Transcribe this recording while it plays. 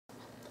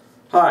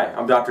Hi,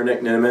 I'm Dr.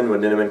 Neneman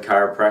with Neneman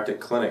Chiropractic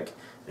Clinic,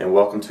 and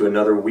welcome to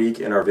another week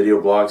in our video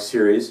blog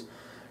series.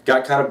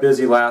 Got kind of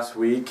busy last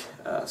week,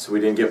 so we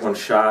didn't get one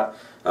shot,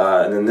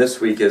 and then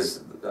this week is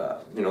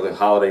the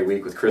holiday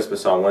week with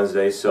Christmas on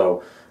Wednesday.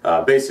 So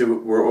basically,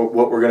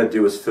 what we're going to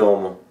do is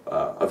film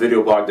a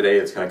video blog today.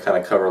 It's going to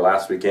kind of cover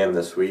last week and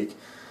this week.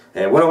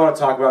 And what I want to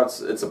talk about,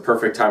 it's a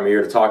perfect time of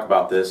year to talk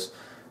about this.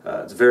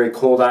 It's very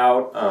cold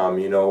out.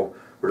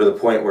 We're to the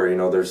point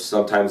where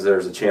sometimes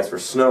there's a chance for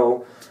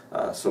snow.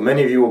 So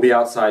many of you will be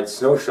outside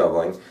snow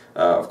shoveling.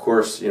 Of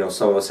course,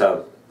 some of us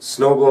have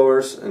snow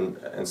blowers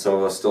and some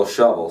of us still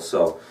shovel.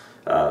 So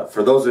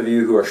for those of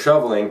you who are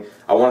shoveling,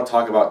 I want to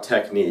talk about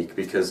technique,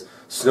 because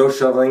snow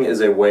shoveling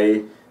is a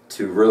way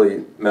to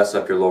really mess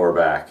up your lower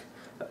back.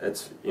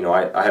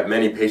 I have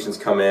many patients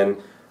come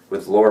in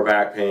with lower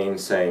back pain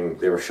saying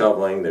they were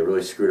shoveling, they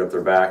really screwed up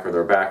their back, or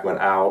their back went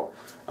out.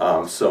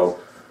 So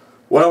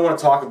what I want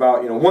to talk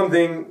about, one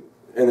thing,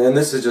 and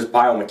this is just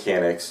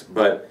biomechanics,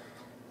 but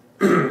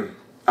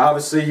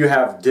obviously you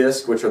have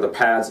discs, which are the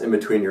pads in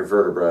between your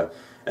vertebrae,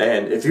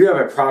 and if you have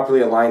a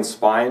properly aligned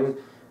spine,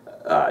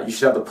 you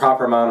should have the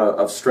proper amount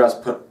of stress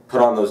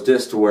put on those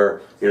discs to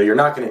where you're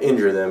not going to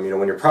injure them.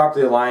 When you're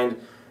properly aligned,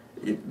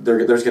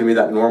 there's going to be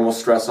that normal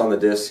stress on the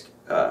disc.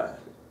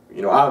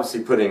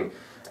 Obviously putting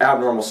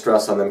abnormal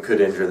stress on them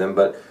could injure them,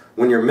 but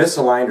when you're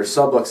misaligned or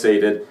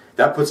subluxated,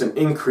 that puts an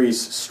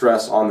increased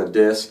stress on the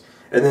disc.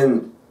 And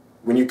then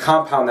when you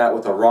compound that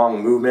with a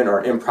wrong movement or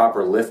an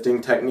improper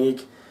lifting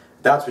technique,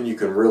 that's when you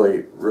can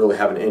really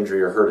have an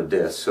injury or hurt a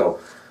disc. So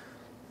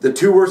the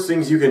two worst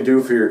things you can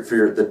do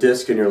for the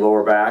disc in your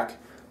lower back,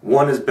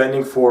 one is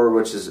bending forward,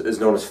 which is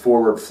known as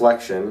forward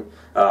flexion,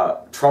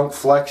 trunk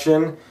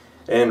flexion,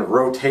 and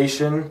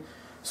rotation.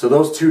 So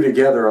those two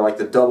together are like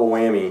the double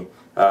whammy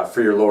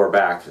for your lower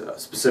back,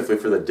 specifically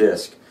for the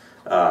disc.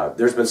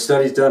 There's been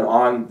studies done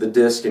on the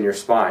disc in your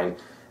spine,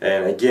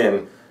 and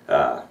again,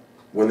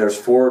 when there's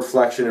forward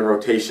flexion and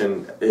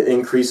rotation, it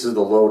increases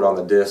the load on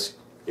the disc.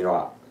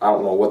 I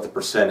don't know what the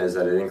percent is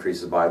that it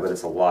increases by, but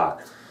it's a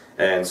lot.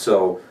 And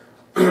so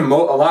a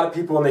lot of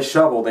people, when they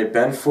shovel, they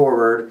bend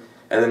forward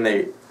and then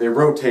they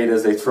rotate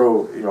as they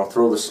throw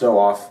the snow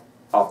off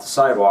the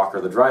sidewalk or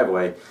the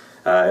driveway.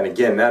 And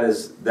again, that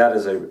is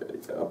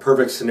a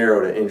perfect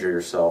scenario to injure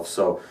yourself.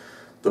 So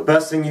the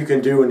best thing you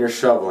can do when you're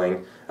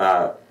shoveling,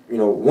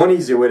 one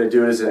easy way to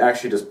do it is to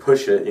actually just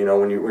push it.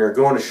 When you're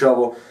going to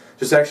shovel,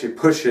 just actually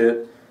push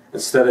it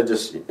instead of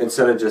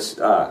just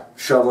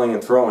shoveling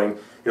and throwing.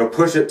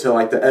 Push it to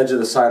like the edge of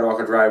the sidewalk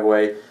or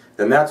driveway.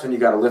 Then that's when you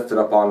got to lift it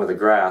up onto the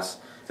grass.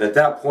 And at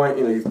that point,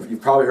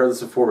 you've probably heard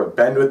this before, but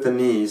bend with the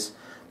knees,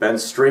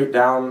 bend straight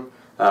down.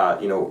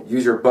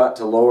 Use your butt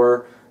to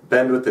lower.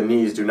 Bend with the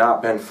knees. Do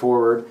not bend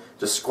forward.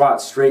 Just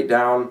squat straight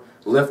down.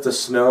 Lift the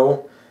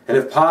snow, and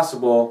if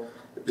possible,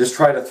 just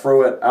try to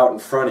throw it out in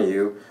front of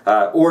you.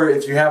 Or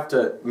if you have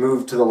to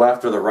move to the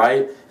left or the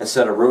right,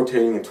 instead of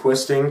rotating and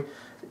twisting,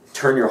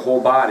 turn your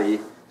whole body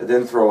and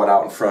then throw it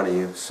out in front of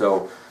you.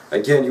 So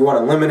again, you want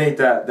to eliminate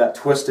that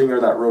twisting or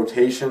that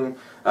rotation,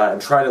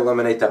 and try to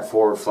eliminate that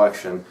forward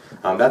flexion.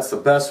 That's the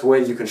best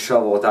way you can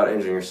shovel without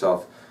injuring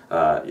yourself.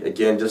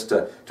 Again, just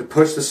to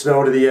push the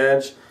snow to the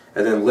edge,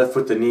 and then lift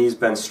with the knees,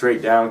 bend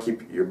straight down,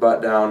 keep your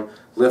butt down,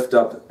 lift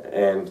up,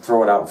 and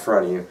throw it out in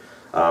front of you.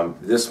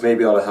 This may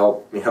be able to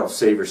help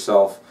save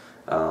yourself.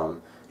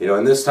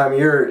 In this time of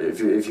year, if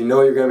you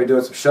know you're going to be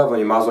doing some shoveling,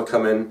 you might as well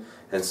come in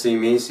and see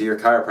me, see your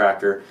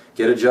chiropractor,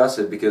 get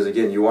adjusted, because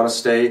again, you want to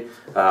stay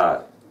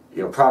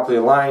properly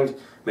aligned.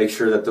 Make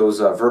sure that those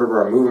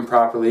vertebrae are moving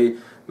properly.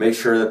 Make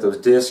sure that those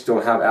discs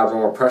don't have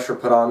abnormal pressure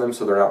put on them,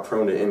 so they're not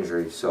prone to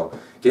injury. So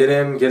get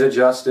in, get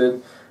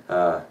adjusted.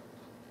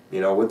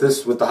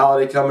 With the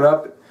holiday coming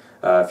up,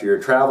 if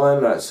you're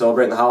traveling,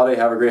 celebrating the holiday,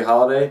 have a great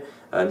holiday.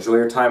 Enjoy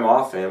your time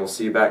off, and we'll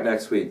see you back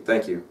next week.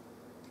 Thank you.